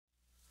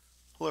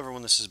Hello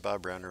everyone, this is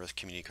Bob Browner with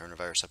Community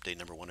Coronavirus Update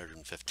number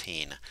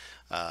 115.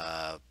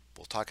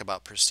 We'll talk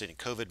about persisting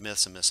COVID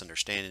myths and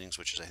misunderstandings,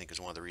 which I think is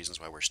one of the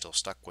reasons why we're still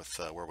stuck with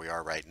where we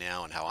are right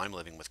now and how I'm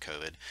living with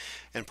COVID.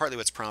 And partly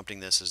what's prompting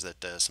this is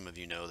that some of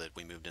you know that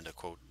we moved into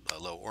quote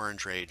low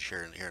orange range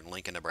here in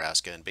Lincoln,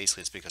 Nebraska, and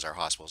basically it's because our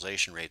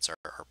hospitalization rates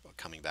are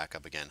coming back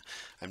up again.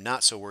 I'm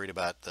not so worried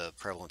about the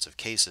prevalence of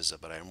cases,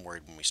 but I'm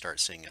worried when we start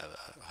seeing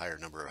a higher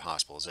number of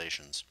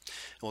hospitalizations.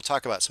 And we'll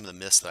talk about some of the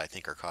myths that I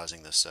think are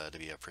causing this to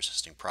be a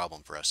persisting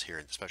problem for us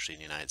here, especially in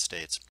the United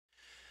States.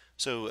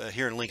 So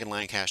here in Lincoln,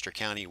 Lancaster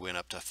County, we went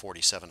up to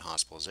 47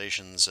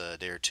 hospitalizations a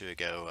day or two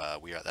ago.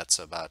 That's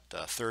about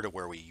a third of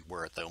where we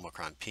were at the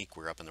Omicron peak.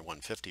 We're up in the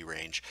 150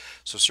 range.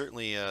 So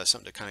certainly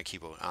something to kind of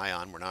keep an eye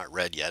on. We're not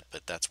red yet,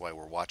 but that's why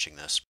we're watching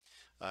this.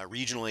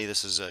 Regionally,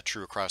 this is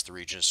true across the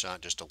region. It's not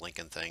just a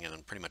Lincoln thing,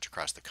 and pretty much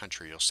across the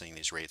country, you'll see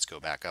these rates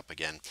go back up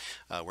again.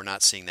 We're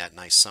not seeing that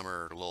nice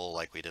summer lull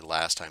like we did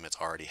last time.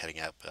 It's already heading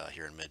up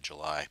here in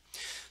mid-July.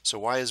 So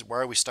why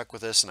are we stuck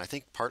with this? And I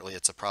think partly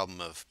it's a problem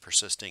of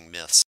persisting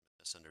myths,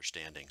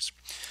 misunderstandings.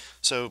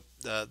 So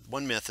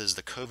one myth is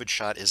the COVID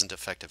shot isn't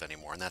effective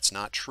anymore, and that's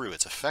not true.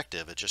 It's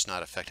effective. It's just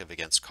not effective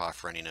against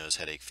cough, runny nose,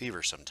 headache,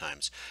 fever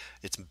sometimes.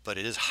 But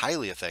it is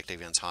highly effective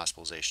against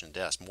hospitalization and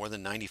deaths, more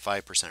than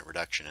 95%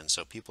 reduction. And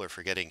so people are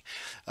forgetting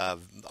a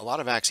lot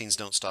of vaccines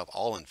don't stop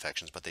all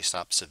infections, but they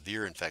stop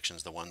severe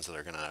infections, the ones that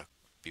are going to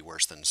be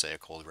worse than, say, a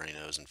cold, runny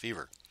nose and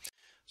fever.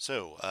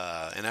 So,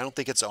 and I don't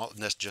think it's all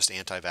just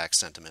anti-vax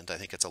sentiment. I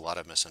think it's a lot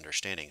of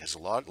misunderstanding. Because a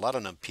lot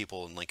of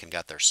people in Lincoln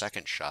got their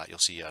second shot. You'll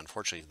see,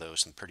 unfortunately,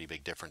 those some pretty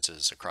big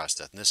differences across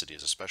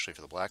ethnicities, especially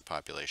for the black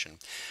population.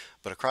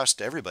 But across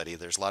to everybody,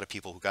 there's a lot of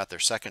people who got their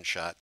second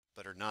shot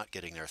but are not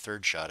getting their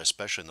third shot,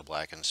 especially in the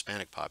black and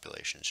Hispanic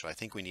population. So I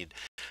think we need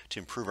to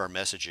improve our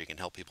messaging and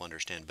help people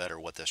understand better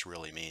what this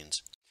really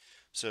means.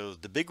 So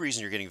the big reason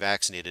you're getting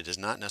vaccinated is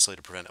not necessarily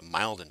to prevent a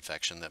mild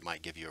infection that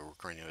might give you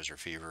a runny nose or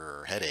fever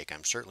or headache.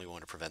 I'm certainly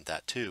want to prevent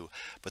that too.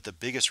 But the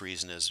biggest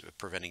reason is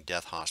preventing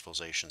death,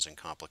 hospitalizations, and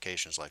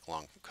complications like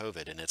long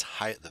COVID. And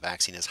the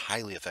vaccine is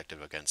highly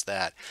effective against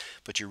that.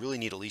 But you really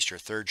need at least your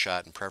third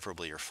shot and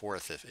preferably your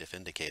fourth if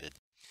indicated.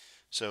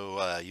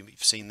 So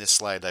you've seen this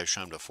slide that I've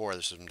shown before.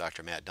 This is from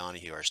Dr. Matt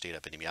Donahue, our state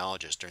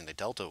epidemiologist, during the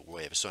Delta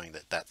wave, showing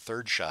that that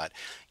third shot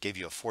gave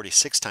you a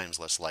 46 times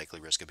less likely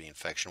risk of being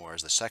infection,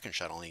 whereas the second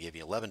shot only gave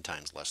you 11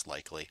 times less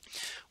likely.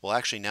 Well,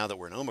 actually, now that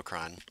we're in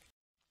Omicron,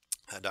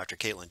 Dr.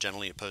 Caitlin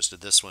Gentile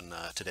posted this one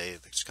today.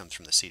 This comes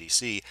from the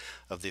CDC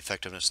of the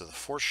effectiveness of the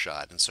fourth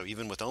shot. And so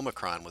even with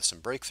Omicron, with some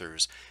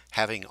breakthroughs,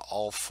 having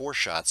all four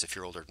shots, if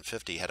you're older than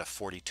 50, had a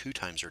 42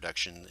 times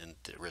reduction in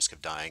the risk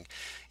of dying.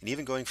 And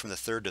even going from the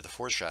third to the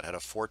fourth shot had a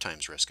 4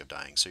 times risk of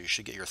dying. So you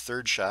should get your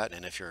third shot.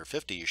 And if you're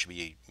 50, you should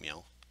be,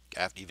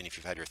 even if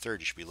you've had your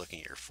third, you should be looking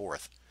at your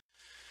fourth.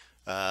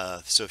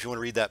 So if you want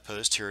to read that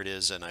post, here it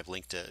is. And I've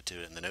linked to it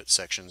in the notes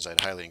sections.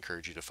 I'd highly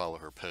encourage you to follow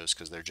her posts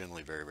because they're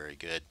generally very, very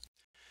good.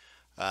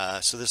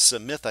 So this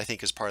myth, I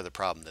think, is part of the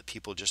problem, that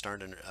people just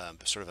aren't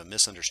sort of a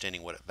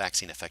misunderstanding what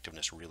vaccine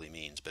effectiveness really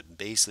means. But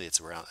basically,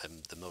 it's around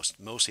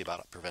mostly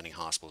about preventing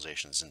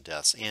hospitalizations and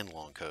deaths and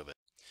long COVID.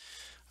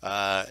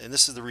 And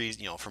this is the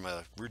reason, from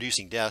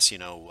reducing deaths,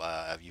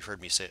 you've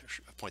heard me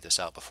point this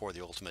out before.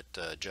 The ultimate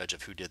judge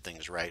of who did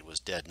things right was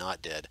dead,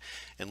 not dead.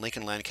 And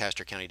Lincoln,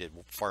 Lancaster County did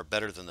far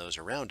better than those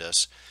around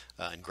us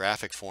in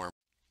graphic form.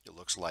 It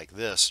looks like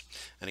this.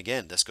 And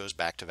again, this goes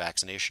back to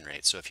vaccination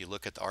rates. So if you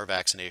look at our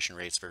vaccination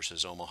rates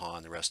versus Omaha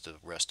and the rest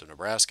of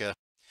Nebraska,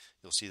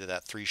 you'll see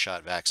that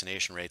 3-shot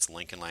vaccination rates,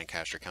 Lincoln,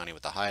 Lancaster County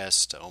with the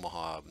highest,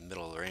 Omaha,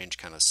 middle of the range,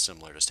 kind of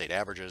similar to state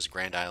averages,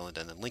 Grand Island,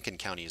 and then Lincoln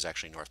County is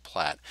actually North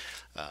Platte.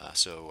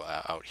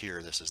 Out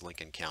here, this is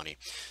Lincoln County.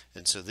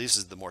 And so this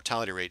is the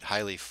mortality rate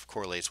highly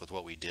correlates with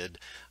what we did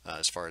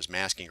as far as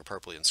masking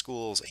appropriately in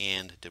schools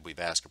and did we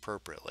mask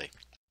appropriately.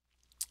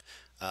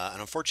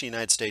 And unfortunately, the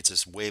United States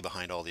is way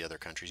behind all the other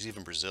countries.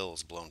 Even Brazil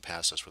has blown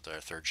past us with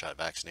their third shot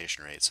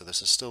vaccination rate. So this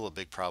is still a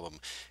big problem.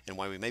 And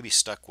why we may be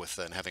stuck with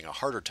and having a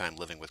harder time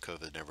living with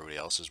COVID than everybody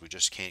else is we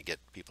just can't get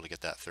people to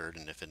get that third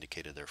and, if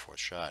indicated, their fourth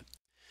shot.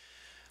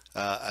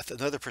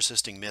 Another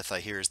persisting myth I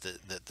hear is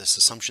that this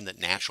assumption that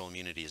natural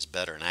immunity is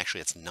better, and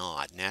actually it's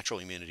not. Natural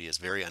immunity is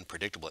very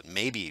unpredictable. It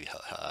may be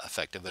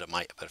effective,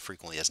 but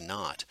frequently is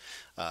not.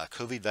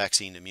 COVID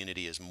vaccine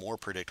immunity is more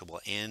predictable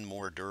and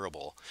more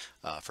durable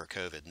for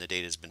COVID, and the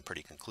data has been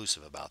pretty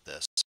conclusive about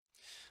this.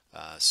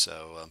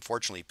 So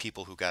unfortunately,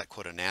 people who got,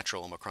 quote, a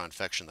natural Omicron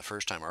infection the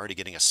first time are already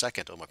getting a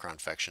second Omicron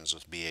infections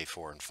with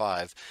BA4 and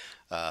 5.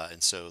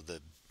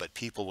 But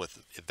people with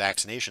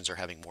vaccinations are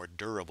having more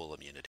durable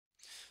immunity.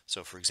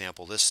 So for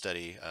example, this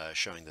study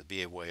showing that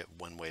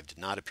BA1 wave did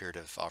not appear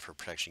to offer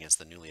protection against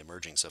the newly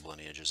emerging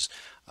sublineages,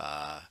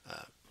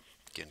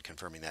 again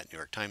confirming that New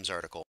York Times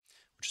article,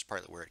 which is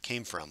partly where it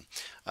came from.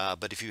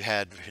 But if you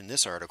had, in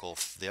this article,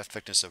 the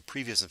effectiveness of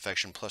previous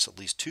infection plus at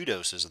least 2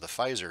 doses of the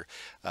Pfizer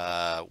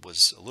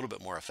was a little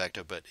bit more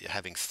effective, but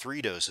having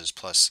 3 doses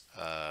plus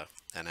a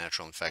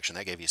natural infection,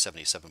 that gave you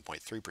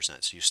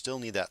 77.3%. So you still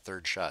need that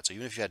third shot. So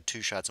even if you had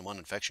 2 shots in one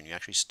infection, you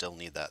actually still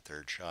need that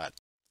third shot.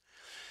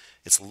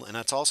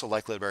 It's also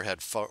likely to better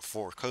had four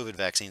COVID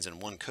vaccines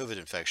and one COVID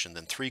infection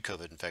than three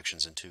COVID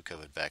infections and two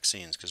COVID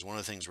vaccines. Because one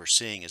of the things we're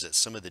seeing is that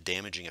some of the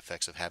damaging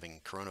effects of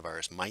having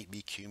coronavirus might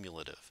be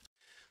cumulative.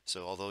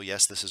 So although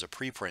yes, this is a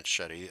preprint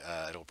study,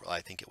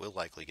 I think it will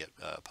likely get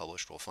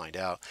published. We'll find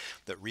out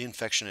that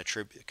reinfection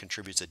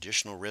contributes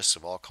additional risks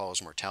of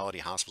all-cause mortality,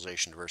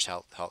 hospitalization, adverse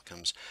health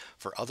outcomes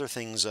for other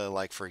things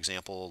like, for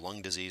example,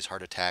 lung disease,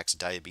 heart attacks,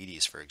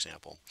 diabetes, for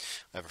example.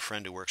 I have a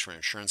friend who works for an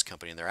insurance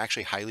company, and they're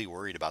actually highly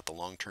worried about the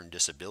long-term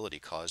disability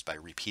caused by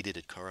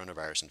repeated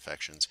coronavirus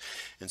infections.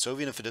 And so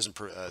even if it doesn't,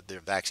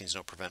 the vaccines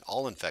don't prevent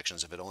all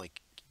infections, if it only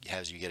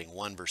has you getting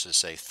one versus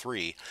say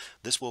three,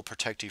 this will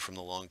protect you from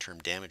the long-term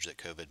damage that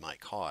COVID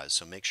might cause.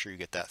 So make sure you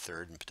get that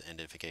third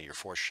and if you get your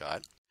fourth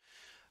shot.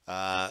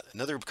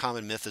 Another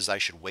common myth is I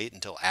should wait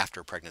until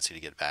after pregnancy to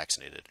get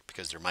vaccinated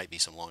because there might be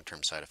some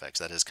long-term side effects.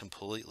 That is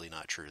completely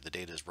not true. The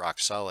data is rock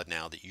solid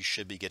now that you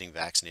should be getting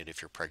vaccinated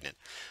if you're pregnant.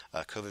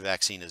 COVID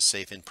vaccine is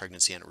safe in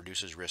pregnancy and it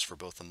reduces risk for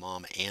both the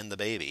mom and the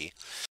baby.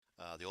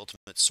 The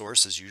ultimate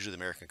source is usually the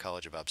American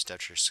College of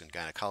Obstetrics and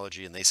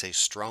Gynecology, and they say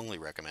strongly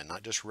recommend,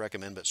 not just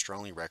recommend, but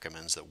strongly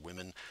recommends that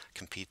women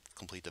complete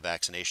the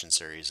vaccination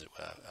series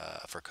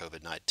for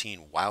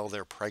COVID-19 while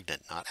they're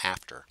pregnant, not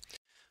after.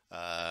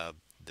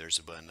 There's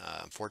been,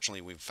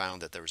 unfortunately, we've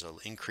found that there was an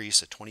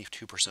increase, a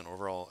 22%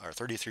 overall, or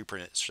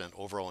 33%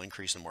 overall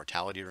increase in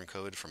mortality during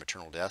COVID from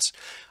maternal deaths.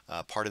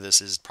 Part of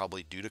this is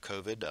probably due to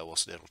COVID.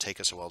 It'll take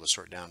us a while to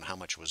sort down how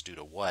much was due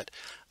to what,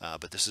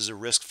 but this is a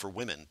risk for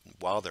women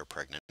while they're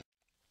pregnant.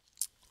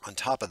 On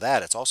top of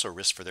that, it's also a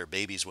risk for their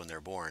babies when they're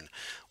born.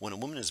 When a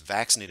woman is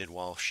vaccinated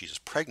while she's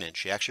pregnant,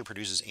 she actually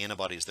produces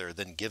antibodies that are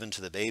then given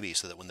to the baby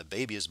so that when the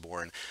baby is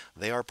born,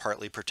 they are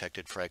partly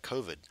protected from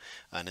COVID.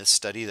 In this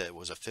study, that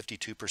was a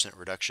 52%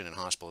 reduction in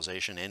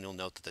hospitalization, and you'll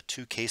note that the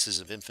 2 cases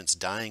of infants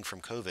dying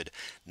from COVID,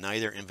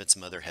 neither infant's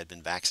mother had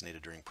been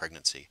vaccinated during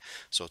pregnancy.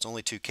 So it's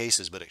only 2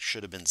 cases, but it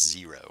should have been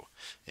 0.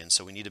 And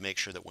so we need to make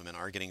sure that women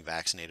are getting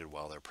vaccinated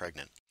while they're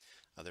pregnant.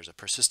 There's a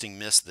persisting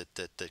myth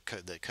that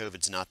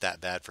COVID's not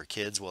that bad for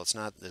kids. Well, it's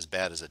not as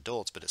bad as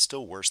adults, but it's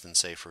still worse than,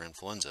 say, for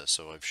influenza.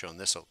 So I've shown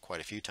this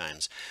quite a few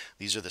times.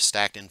 These are the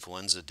stacked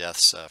influenza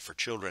deaths for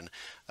children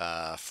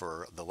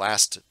for the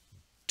last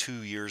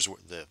 2 years,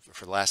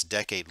 for the last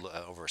decade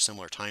over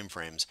similar time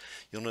frames.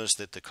 You'll notice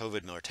that the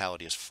COVID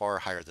mortality is far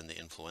higher than the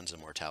influenza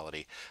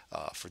mortality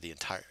for the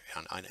entire,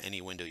 on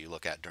any window you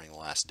look at during the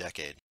last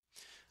decade.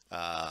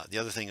 The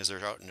other thing is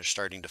they're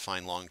starting to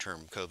find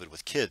long-term COVID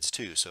with kids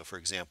too. So for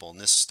example, in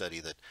this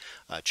study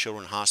that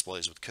children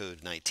hospitalized with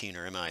COVID-19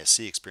 or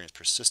MIS-C experienced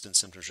persistent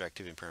symptoms or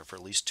activity impairment for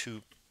at least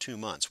two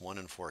months, 1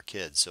 in 4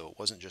 kids. So it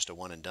wasn't just a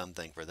one and done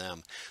thing for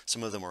them.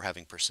 Some of them were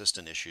having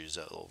persistent issues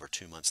over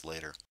 2 months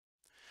later.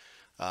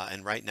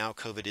 And right now,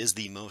 COVID is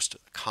the most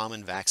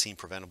common vaccine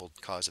preventable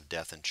cause of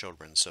death in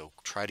children. So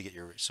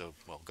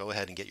go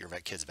ahead and get your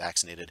kids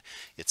vaccinated.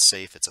 It's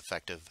safe, it's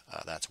effective.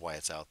 That's why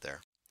it's out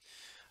there.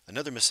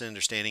 Another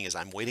misunderstanding is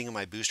I'm waiting on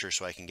my booster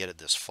so I can get it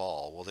this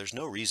fall. Well, there's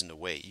no reason to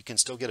wait. You can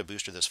still get a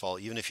booster this fall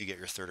even if you get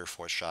your 3rd or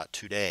 4th shot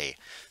today.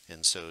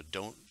 And so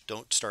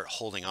don't start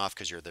holding off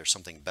because there's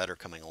something better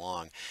coming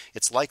along.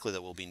 It's likely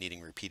that we'll be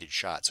needing repeated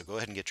shots. So go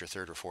ahead and get your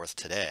 3rd or 4th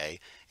today.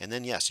 And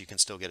then yes, you can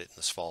still get it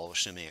this fall,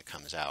 assuming it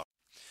comes out.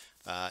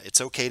 It's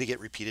okay to get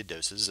repeated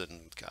doses.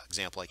 An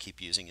example I keep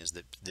using is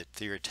the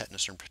diphtheria,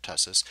 tetanus, and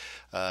pertussis.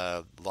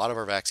 A lot of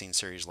our vaccine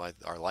series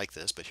are like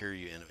this, but here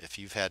if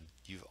you've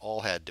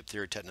all had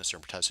diphtheria, tetanus, or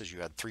pertussis,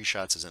 you had 3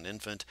 shots as an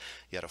infant,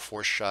 you had a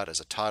 4th shot as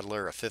a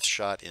toddler, a 5th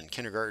shot in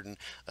kindergarten,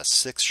 a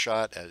 6th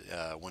shot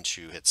once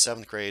you hit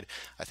 7th grade.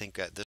 I think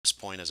at this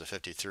point, as a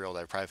 53-year-old,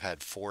 I've probably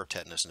had 4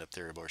 tetanus and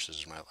diphtheria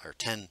boosters or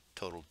 10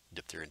 total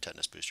diphtheria and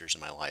tetanus boosters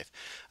in my life.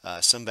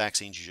 Some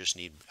vaccines you just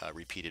need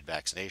repeated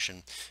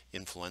vaccination.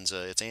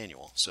 Influenza, it's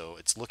annual. So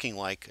it's looking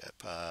like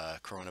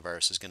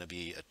coronavirus is going to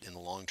be, in the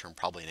long term,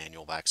 probably an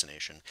annual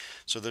vaccination.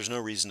 So there's no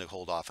reason to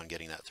hold off on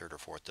getting that 3rd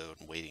or 4th dose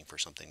and waiting for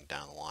something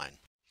down the line.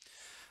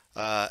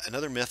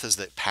 Another myth is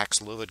that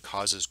Paxlovid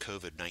causes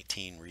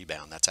COVID-19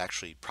 rebound. That's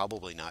actually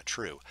probably not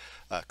true.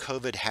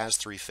 COVID has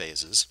 3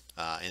 phases,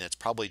 and it's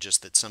probably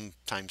just that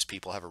sometimes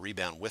people have a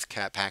rebound with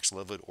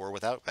Paxlovid or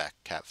without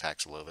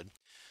Paxlovid.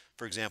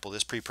 For example,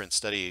 this preprint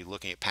study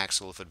looking at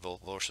Paxlovid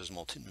versus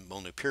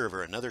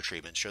molnupiravir, another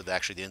treatment, showed that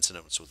actually the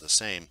incidence was the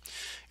same.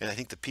 And I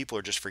think that people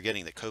are just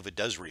forgetting that COVID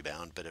does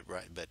rebound,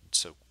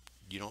 so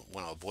you don't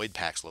want to avoid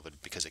Paxlovid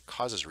because it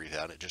causes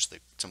rebound. It just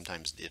that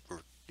sometimes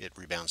it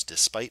rebounds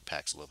despite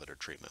Paxlovid or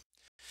treatment.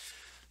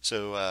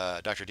 So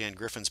Dr. Dan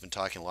Griffin's been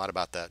talking a lot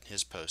about that in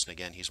his post, and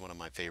again, he's one of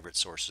my favorite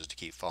sources to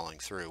keep following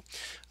through.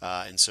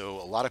 And so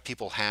a lot of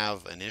people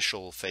have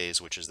initial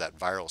phase, which is that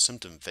viral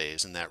symptom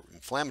phase, and that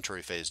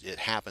inflammatory phase, it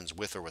happens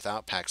with or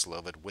without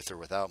Paxlovid, with or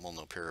without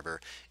molnupiravir,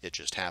 it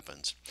just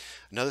happens.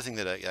 Another thing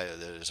that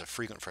is a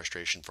frequent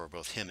frustration for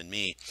both him and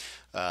me,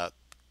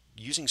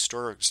 using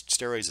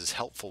steroids is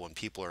helpful when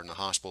people are in the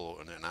hospital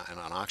and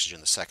on oxygen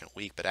the second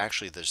week, but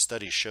actually the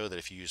studies show that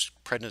if you use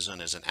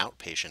prednisone as an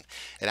outpatient,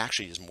 it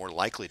actually is more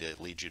likely to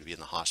lead you to be in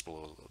the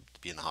hospital,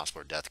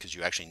 or death, because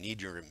you actually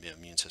need your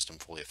immune system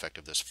fully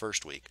effective this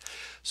first week.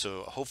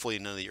 So hopefully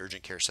none of the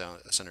urgent care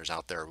centers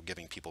out there are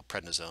giving people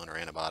prednisone or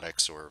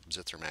antibiotics or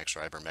Zithromax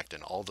or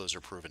ivermectin. All those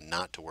are proven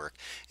not to work.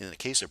 In the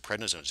case of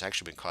prednisone, it's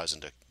actually been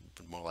causing to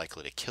more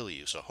likely to kill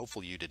you. So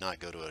hopefully you did not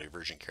go to an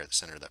urgent care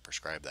center that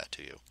prescribed that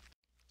to you.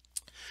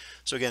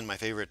 So again, my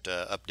favorite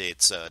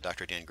updates,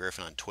 Dr. Dan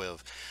Griffin on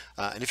TWIV.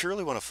 And if you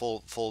really want to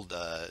full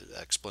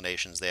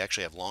explanations, they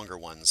actually have longer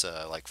ones.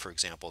 Like for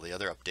example, the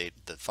other update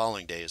the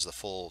following day is the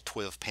full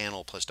TWIV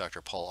panel plus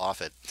Dr. Paul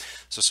Offit.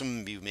 So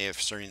some of you may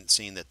have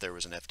seen that there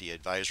was an FDA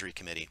advisory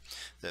committee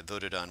that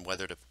voted on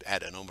whether to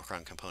add an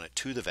Omicron component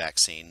to the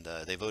vaccine.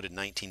 They voted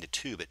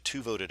 19-2, but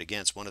 2 voted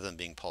against, one of them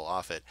being Paul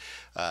Offit.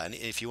 And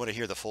if you want to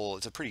hear the full,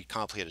 it's a pretty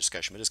complicated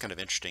discussion, but it's kind of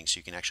interesting so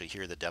you can actually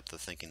hear the depth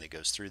of thinking that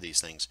goes through these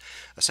things.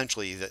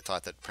 Essentially, that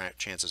thought that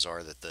chances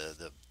are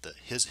that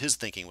his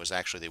thinking was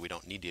actually that we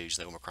don't need to use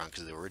the Omicron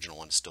because the original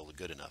one is still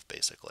good enough,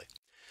 basically.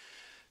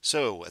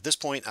 So at this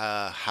point,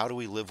 how do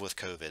we live with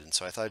COVID? And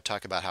so I thought I'd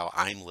talk about how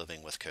I'm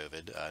living with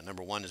COVID.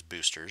 Number one is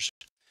boosters.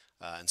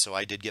 And so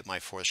I did get my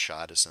 4th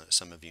shot, as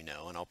some of you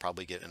know, and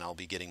I'll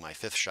be getting my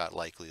 5th shot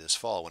likely this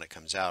fall when it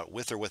comes out,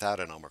 with or without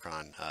an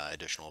Omicron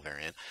additional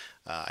variant.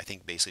 I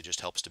think basically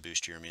just helps to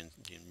boost your immune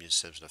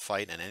system to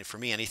fight. And for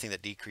me, anything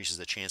that decreases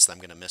the chance that I'm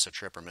going to miss a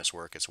trip or miss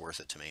work, it's worth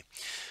it to me.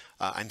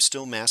 I'm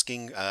still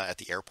masking at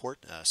the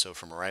airport. So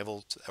from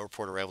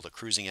airport arrival to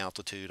cruising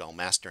altitude, I'll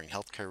mask during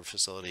healthcare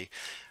facility.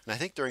 And I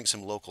think during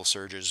some local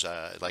surges,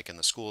 like in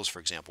the schools,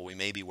 for example, we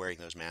may be wearing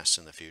those masks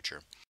in the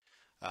future.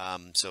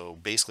 So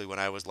basically when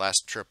I was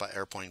last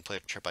airplane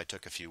trip I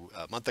took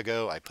a month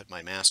ago, I put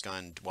my mask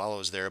on while I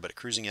was there, but at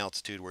cruising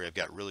altitude where I've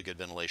got really good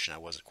ventilation, I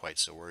wasn't quite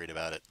so worried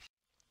about it.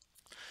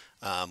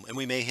 And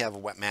we may have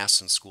wet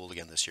masks in school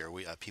again this year.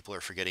 People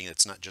are forgetting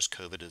it's not just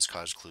COVID that's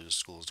caused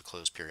schools to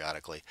close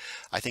periodically.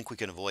 I think we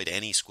can avoid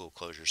any school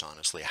closures,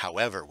 honestly.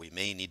 However, we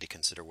may need to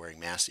consider wearing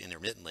masks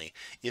intermittently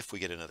if we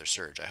get another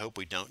surge. I hope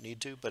we don't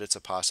need to, but it's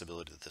a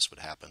possibility that this would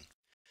happen.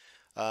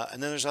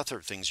 And then there's other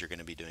things you're going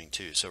to be doing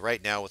too. So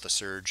right now with the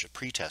surge,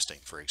 pre-testing,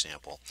 for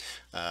example,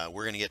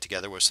 we're going to get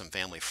together with some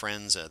family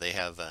friends. They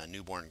have a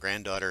newborn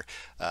granddaughter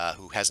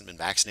who hasn't been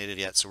vaccinated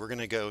yet. So we're going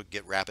to go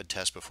get rapid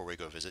tests before we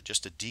go visit,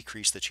 just to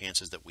decrease the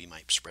chances that we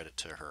might spread it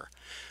to her.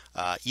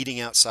 Eating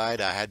outside,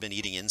 I had been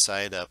eating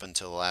inside up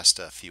until the last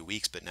few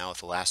weeks, but now with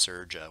the last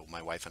surge,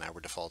 my wife and I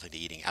were defaulting to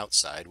eating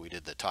outside. We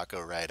did the taco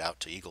ride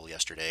out to Eagle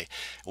yesterday.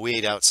 We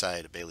ate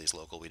outside at Bailey's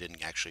Local. We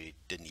didn't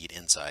eat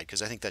inside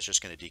because I think that's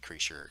just going to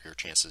decrease your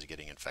chances of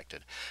getting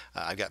infected.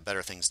 I've got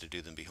better things to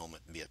do than be home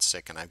and be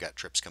sick, and I've got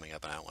trips coming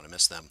up and I don't want to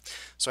miss them.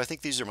 So I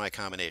think these are my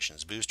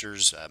combinations: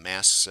 boosters,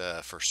 masks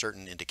for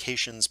certain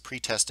indications,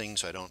 pre-testing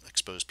so I don't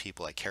expose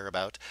people I care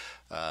about,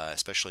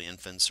 especially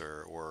infants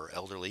or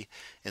elderly,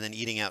 and then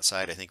eating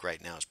outside. I think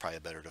right now is probably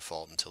a better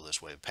default until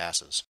this wave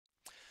passes.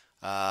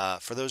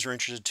 For those who are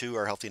interested too,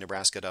 our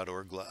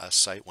healthynebraska.org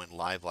site went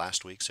live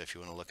last week. So if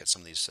you want to look at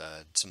some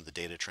of the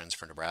data trends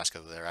for Nebraska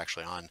that are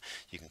actually on,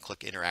 you can click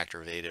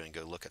Interactive Data and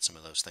go look at some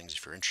of those things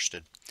if you're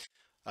interested.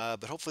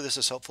 But hopefully this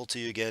is helpful to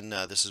you. Again,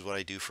 this is what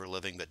I do for a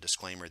living, but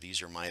disclaimer,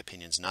 these are my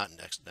opinions, not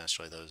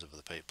necessarily those of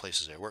the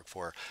places I work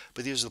for,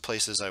 but these are the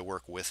places I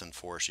work with and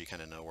for, so you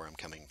kind of know where I'm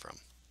coming from.